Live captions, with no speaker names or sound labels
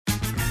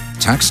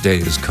Tax day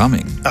is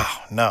coming.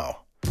 Oh, no.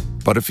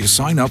 But if you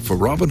sign up for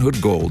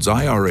Robinhood Gold's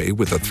IRA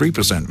with a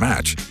 3%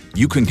 match,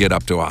 you can get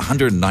up to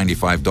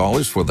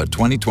 $195 for the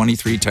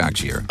 2023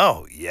 tax year.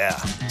 Oh, yeah.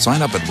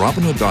 Sign up at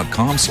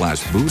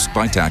Robinhood.com/boost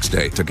by tax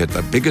day to get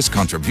the biggest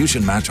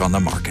contribution match on the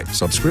market.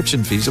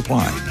 Subscription fees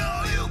apply.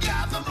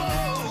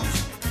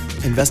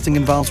 Investing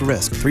involves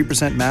risk.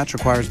 3% match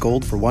requires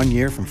gold for 1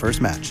 year from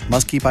first match.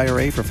 Must keep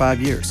IRA for 5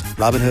 years.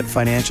 Robinhood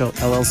Financial,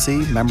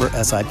 LLC, member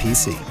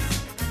SIPC.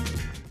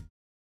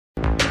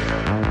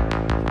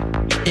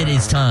 It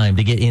is time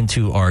to get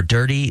into our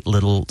dirty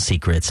little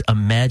secrets.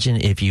 Imagine,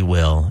 if you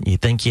will, you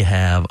think you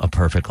have a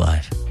perfect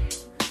life.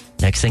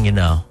 Next thing you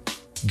know,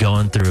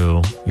 going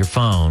through your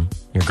phone,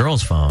 your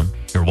girl's phone,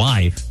 your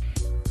wife,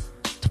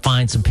 to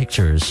find some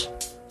pictures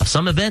of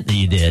some event that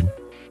you did,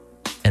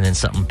 and then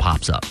something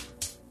pops up.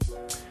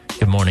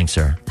 Good morning,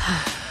 sir.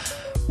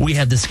 We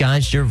have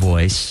disguised your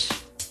voice.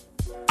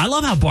 I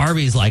love how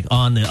Barbie's like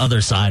on the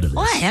other side of this.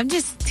 What? I'm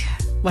just,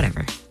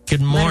 whatever. Good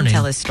morning. Let him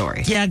tell his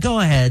story. Yeah, go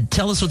ahead.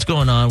 Tell us what's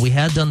going on. We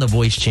had done the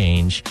voice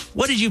change.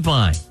 What did you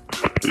find?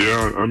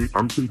 Yeah,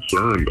 I'm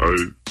concerned.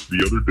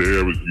 The other day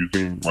I was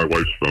using my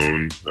wife's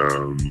phone,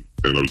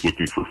 and I was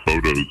looking for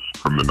photos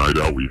from the night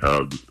out we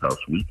had this past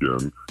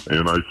weekend,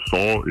 and I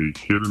saw a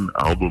hidden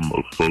album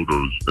of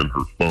photos in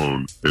her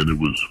phone, and it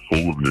was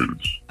full of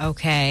nudes.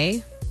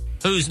 Okay.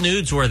 Whose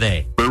nudes were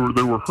they? They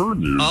were her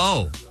nudes.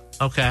 Oh,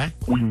 okay.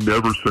 We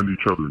never send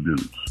each other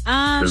nudes.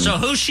 So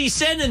who's she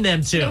sending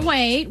them to?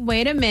 Wait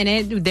a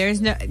minute.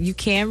 You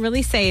can't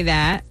really say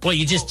that. Well,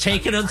 you just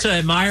taking them to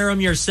admire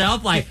them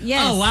yourself? Like,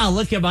 yes. Oh, wow,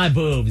 look at my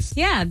boobs.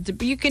 Yeah,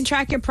 you can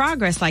track your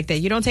progress like that.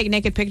 You don't take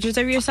naked pictures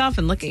of yourself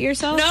and look at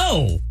yourself?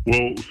 No.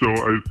 Well, so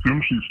I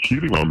assume she's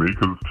cheating on me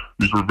because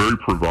these were very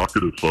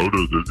provocative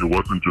photos. It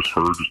wasn't just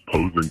her just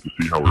posing to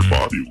see how her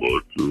body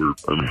looked.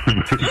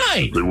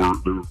 Right. They were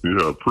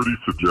pretty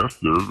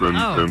suggestive,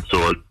 and so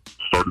I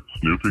started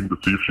snooping to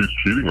see if she's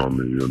cheating on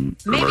me. And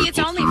maybe it's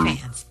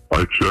OnlyFans.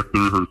 I checked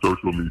through her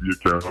social media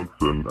accounts,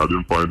 and I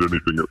didn't find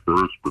anything at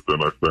first, but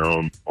then I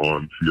found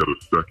she had a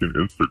second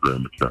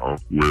Instagram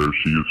account where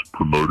she is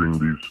promoting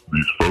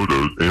these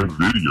photos and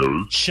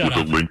videos with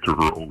a link to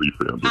her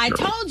OnlyFans account. I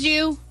told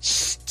you.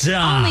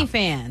 Stop.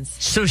 OnlyFans.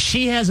 So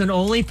she has an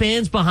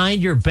OnlyFans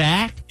behind your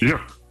back?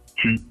 Yeah.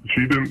 She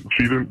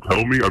didn't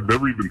tell me. I've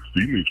never even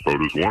seen these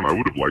photos. One, I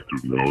would have liked to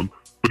have known.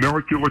 But now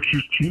I feel like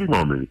she's cheating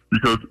on me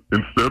because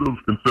instead of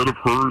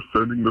her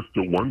sending this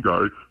to one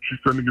guy, she's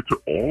sending it to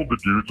all the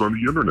dudes on the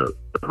internet.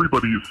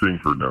 Everybody is seeing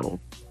her now.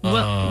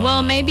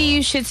 Well, maybe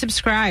you should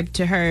subscribe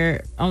to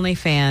her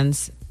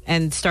OnlyFans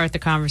and start the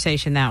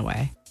conversation that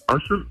way. I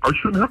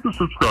shouldn't have to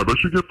subscribe. I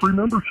should get free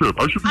membership.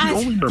 I should be the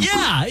only member.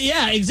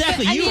 Yeah,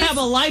 exactly. You have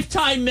a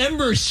lifetime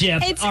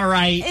membership. All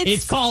right.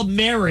 It's called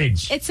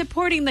marriage. It's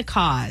supporting the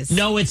cause.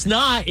 No, it's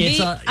not.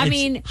 It's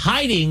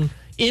hiding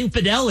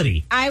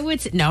infidelity.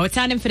 No, it's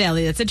not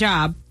infidelity. That's a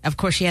job. Of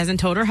course, she hasn't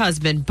told her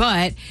husband,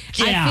 but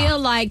I feel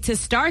like to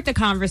start the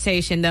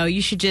conversation, though,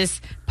 you should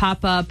just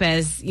pop up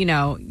as,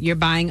 you're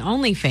buying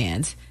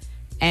OnlyFans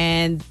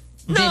and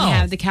then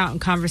have the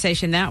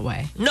conversation that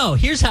way. No,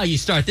 here's how you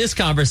start this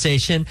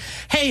conversation.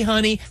 Hey,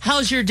 honey,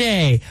 how's your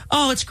day?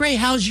 Oh, it's great.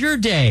 How's your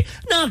day?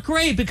 Not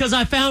great because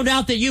I found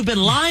out that you've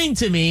been lying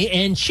to me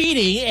and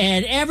cheating,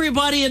 and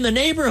everybody in the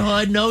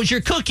neighborhood knows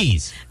your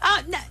cookies.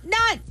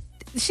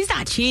 She's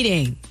not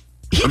cheating.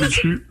 I mean,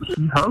 she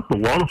has a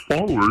lot of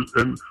followers,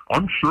 and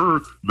I'm sure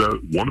that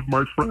one of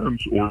my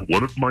friends or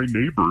one of my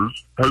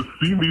neighbors has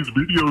seen these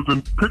videos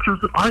and pictures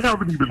that I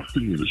haven't even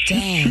seen.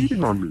 She's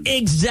cheating on me.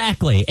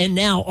 Exactly. And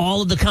now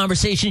all of the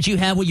conversations you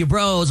have with your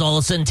bros all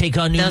of a sudden take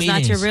on new meanings. Those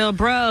not your real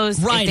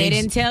bros. Right. If they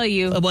didn't tell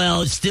you.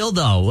 Well, still,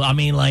 though, I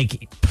mean,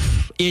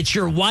 it's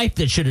your wife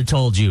that should have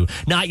told you,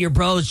 not your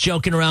bros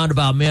joking around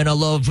about, man, I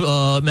love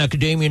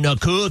macadamia nut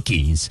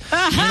cookies. You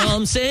know what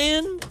I'm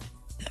saying?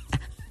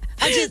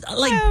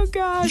 Oh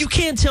gosh! You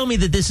can't tell me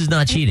that this is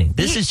not cheating.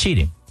 This is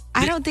cheating.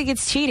 I don't think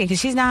it's cheating because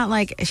she's not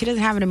she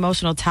doesn't have an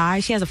emotional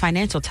tie. She has a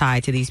financial tie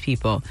to these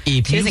people.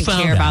 She doesn't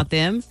care about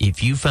them.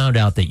 If you found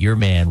out that your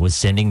man was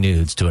sending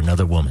nudes to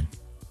another woman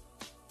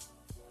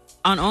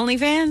on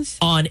OnlyFans,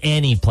 on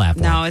any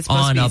platform, no, it's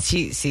supposed to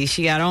be.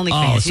 She got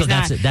OnlyFans. Oh, so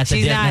that's a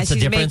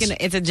difference.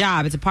 It's a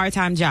job. It's a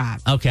part-time job.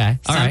 Okay,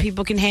 some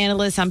people can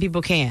handle it. Some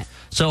people can't.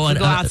 So you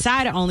go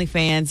outside of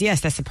OnlyFans,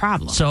 yes, that's a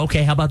problem. So,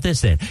 okay, how about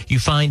this then? You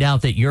find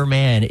out that your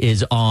man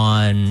is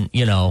on,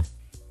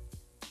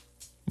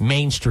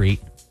 Main Street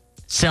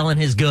selling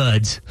his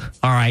goods,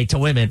 all right, to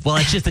women. Well,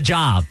 it's just a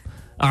job,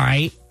 all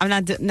right? I'm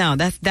not. No,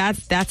 that's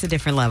a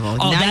different level.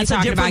 Oh, now that's you're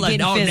talking a different about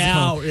getting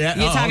physical.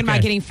 You're talking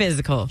about getting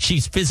physical.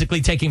 She's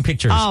physically taking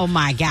pictures. Oh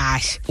my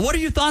gosh! What are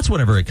your thoughts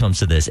whenever it comes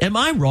to this? Am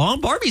I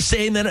wrong? Barbie's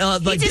saying that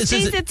he just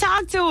needs to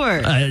talk to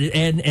her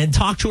and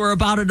talk to her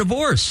about a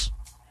divorce.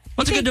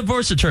 What's a good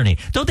divorce attorney?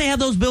 Don't they have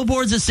those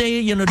billboards that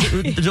say,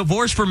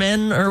 divorce for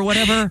men or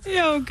whatever?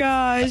 Oh,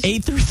 gosh.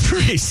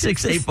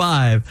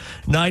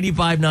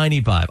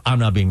 833-685-9595. I'm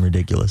not being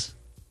ridiculous.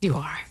 You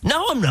are.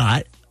 No, I'm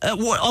not.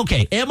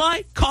 Okay, am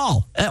I?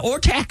 Call or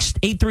text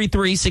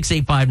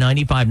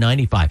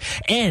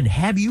 833-685-9595. And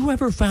have you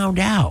ever found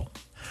out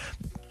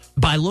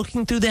by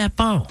looking through that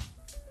phone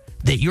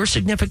that your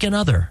significant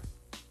other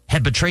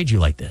had betrayed you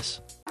like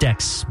this?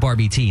 Dex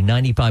Barbie T,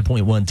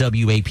 95.1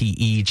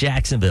 WAPE,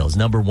 Jacksonville's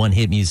 #1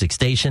 hit music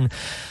station.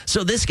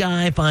 So this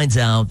guy finds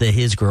out that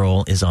his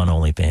girl is on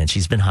OnlyFans.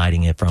 She's been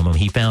hiding it from him.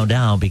 He found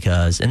out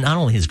because, and not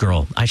only his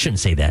girl, I shouldn't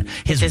say that,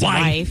 his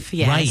wife.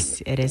 Yes,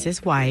 right. It is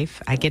his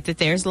wife. I get that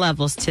there's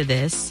levels to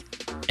this.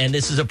 And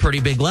this is a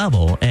pretty big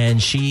level.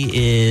 And she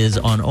is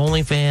on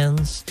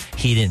OnlyFans.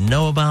 He didn't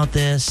know about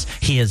this.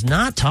 He has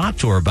not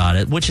talked to her about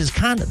it, which is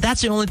that's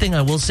the only thing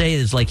I will say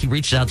is like he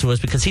reached out to us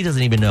because he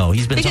doesn't even know.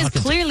 He's been because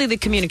talking. Clearly the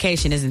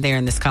communication isn't there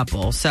in this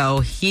couple.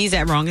 So he's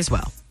at wrong as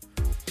well.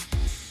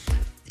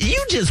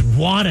 You just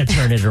want to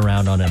turn it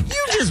around on him.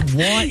 You just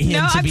want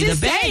him to be the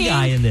bad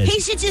guy in this.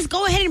 He should just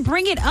go ahead and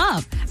bring it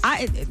up.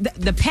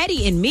 The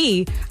petty in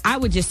me, I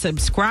would just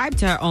subscribe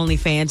to her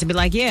OnlyFans and be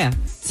like, yeah,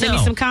 send me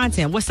some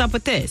content. What's up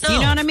with this? You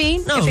know what I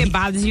mean? No, if it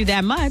bothers you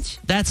that much.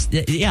 That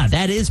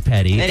is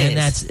petty.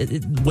 That's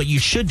what you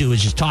should do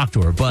is just talk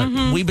to her. But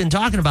we've been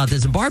talking about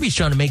this, and Barbie's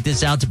trying to make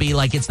this out to be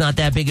like it's not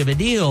that big of a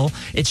deal.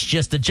 It's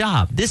just a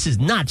job. This is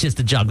not just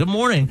a job. Good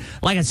morning.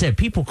 Like I said,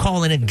 people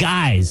calling in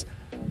guys.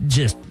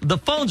 Just the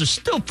phones are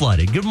still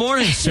flooded. Good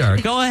morning, sir.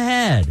 Go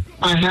ahead.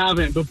 I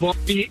haven't, but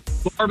Barbie,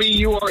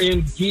 you are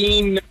in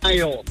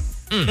denial.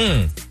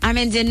 I'm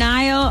in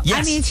denial. Yes.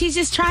 I mean, she's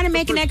just trying to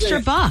make an extra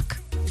buck.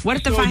 What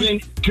if then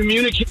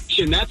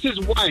communication? That's his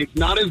wife,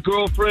 not his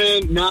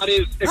girlfriend, not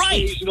his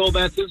occasional.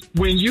 That's his.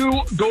 When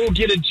you go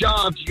get a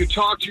job, you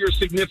talk to your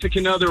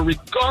significant other,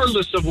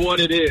 regardless of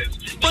what it is.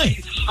 Right.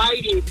 She's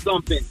hiding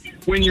something.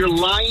 When you're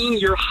lying,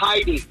 you're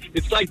hiding.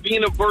 It's like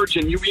being a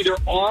virgin. You either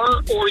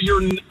are or you're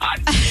not.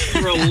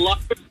 You're a liar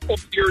or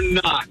you're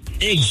not.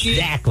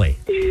 Exactly.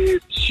 She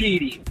is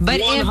cheating.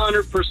 But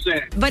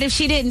 100%. But if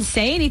she didn't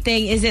say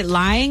anything, is it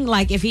lying?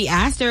 Like if he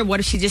asked her, what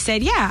if she just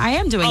said, yeah, I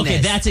am doing this?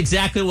 Okay, that's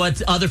exactly what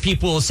other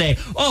people will say.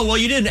 Oh, well,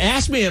 you didn't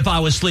ask me if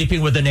I was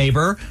sleeping with a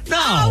neighbor. No.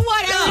 Oh,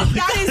 whatever. No,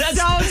 that is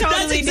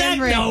totally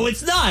different. No,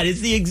 it's not. It's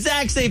the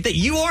exact same thing.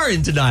 You are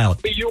in denial.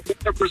 You're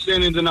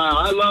 100% in denial.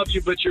 I love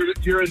you, but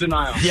you're in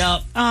denial. Yep.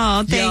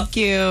 Oh, thank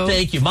you.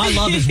 Thank you. My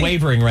love is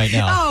wavering right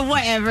now. Oh,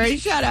 whatever.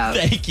 Shut up.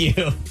 Thank you.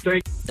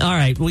 All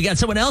right. We got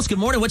someone else. Good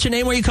morning. What's your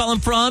name? Where are you calling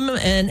from?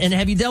 And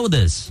have you dealt with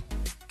this?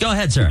 Go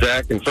ahead, sir.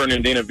 Zach in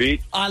Fernandina Beach.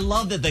 I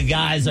love that the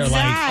guys are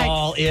like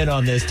all in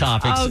on this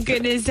topic. Oh,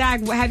 goodness, Zach.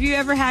 Have you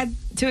ever had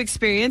to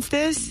experience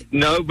this?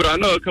 No, but I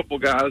know a couple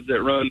guys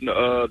that run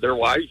their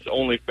wife's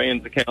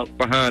OnlyFans accounts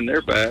behind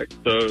their back.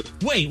 So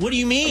wait, what do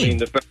you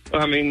mean?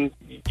 I mean,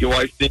 your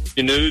wife sends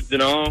you nudes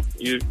and all.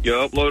 You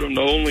upload them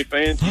to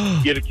OnlyFans,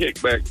 you get a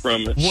kickback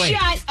from it. Wait.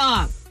 Shut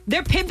up.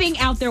 They're pimping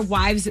out their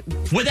wives'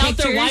 without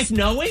pictures? Their wife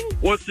knowing?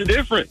 What's the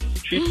difference?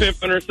 She's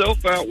pimping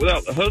herself out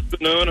without the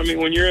husband knowing. I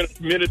mean, when you're in a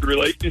committed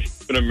relationship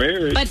in a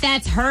marriage. But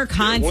that's her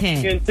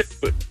content.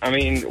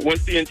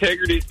 Once the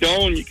integrity's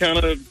gone, you kind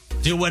of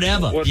do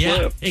whatever.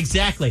 Left?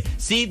 Exactly.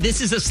 See, this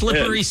is a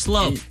slippery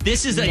slope.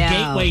 This is a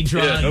gateway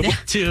drug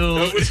to.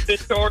 Nobody's in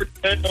charge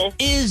now.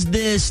 Is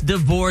this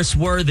divorce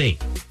worthy?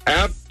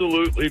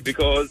 Absolutely,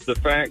 because the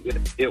fact that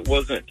it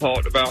wasn't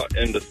talked about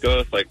and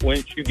discussed, like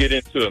once you get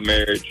into a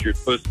marriage, you're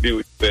supposed to be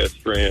with your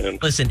best friend.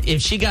 Listen,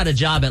 if she got a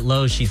job at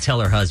Lowe's, she'd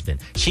tell her husband.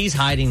 She's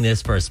hiding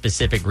this for a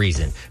specific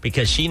reason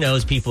because she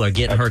knows people are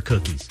getting her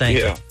cookies. Thank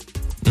you.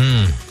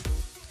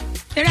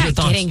 They're not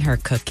getting her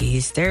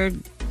cookies. They're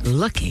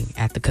looking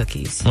at the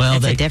cookies. Well,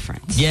 that's a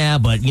difference. Yeah,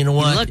 but you know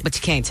what? You look, but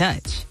you can't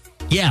touch.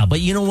 Yeah, but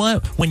you know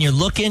what? When you're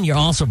looking, you're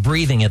also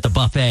breathing at the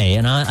buffet,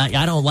 and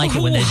I don't like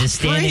it when they're just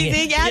standing.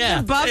 Breathing at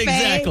the buffet.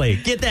 Exactly.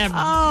 Get that.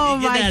 Out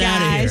of here.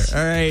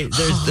 All right.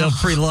 There's no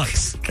free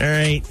looks. All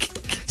right.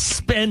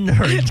 Spend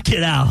or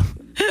get out.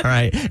 All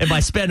right. And by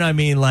spend, I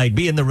mean like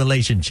be in the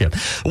relationship.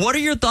 What are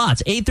your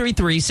thoughts?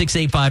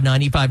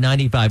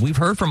 833-685-9595. We've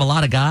heard from a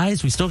lot of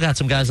guys. We still got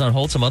some guys on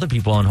hold, some other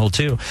people on hold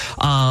too.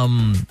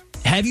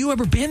 Have you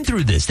ever been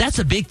through this? That's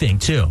a big thing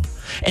too.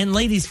 And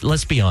ladies,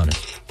 let's be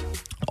honest.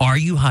 Are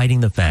you hiding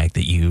the fact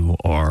that you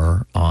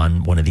are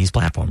on one of these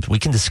platforms? We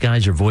can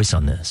disguise your voice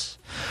on this.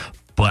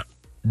 But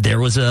there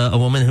was a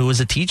woman who was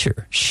a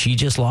teacher. She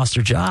just lost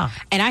her job.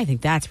 And I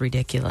think that's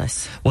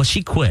ridiculous. Well,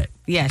 she quit.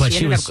 Yeah, but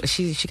she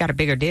got a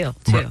bigger deal,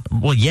 too.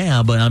 Well,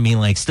 yeah, but I mean,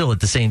 like, still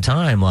at the same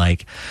time,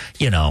 like,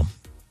 you know,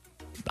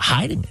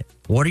 hiding it.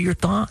 What are your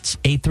thoughts?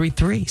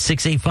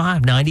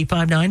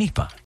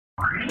 833-685-9595.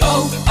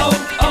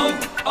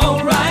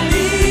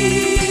 O'Reilly.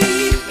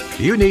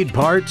 You need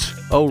parts?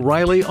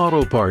 O'Reilly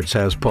Auto Parts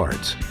has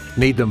parts.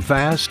 Need them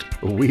fast?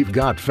 We've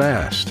got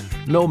fast.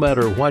 No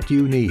matter what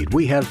you need,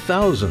 we have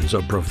thousands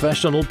of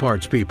professional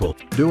parts people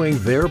doing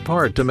their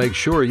part to make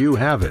sure you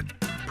have it.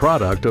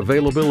 Product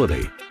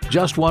availability.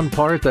 Just one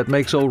part that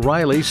makes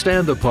O'Reilly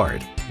stand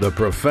apart. The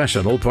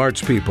professional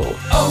parts people.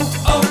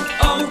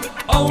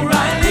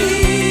 O'Reilly.